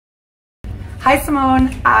Hi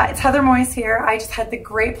Simone, it's Heather Moyse here. I just had the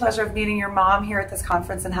great pleasure of meeting your mom here at this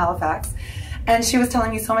conference in Halifax. And she was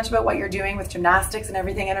telling me so much about what you're doing with gymnastics and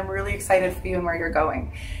everything, and I'm really excited for you and where you're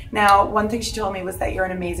going. Now, one thing she told me was that you're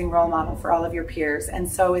an amazing role model for all of your peers, and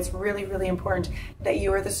so it's really, really important that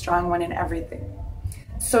you are the strong one in everything.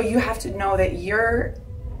 So you have to know that your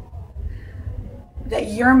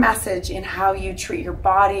message in how you treat your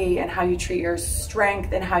body and how you treat your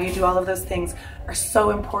strength and how you do all of those things are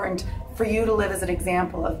so important for you to live as an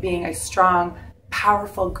example of being a strong,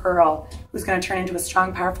 powerful girl who's going to turn into a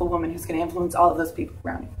strong, powerful woman who's going to influence all of those people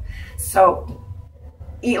around you. So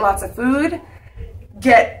eat lots of food,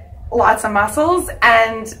 get lots of muscles,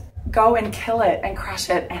 and go and kill it and crush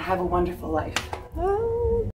it and have a wonderful life.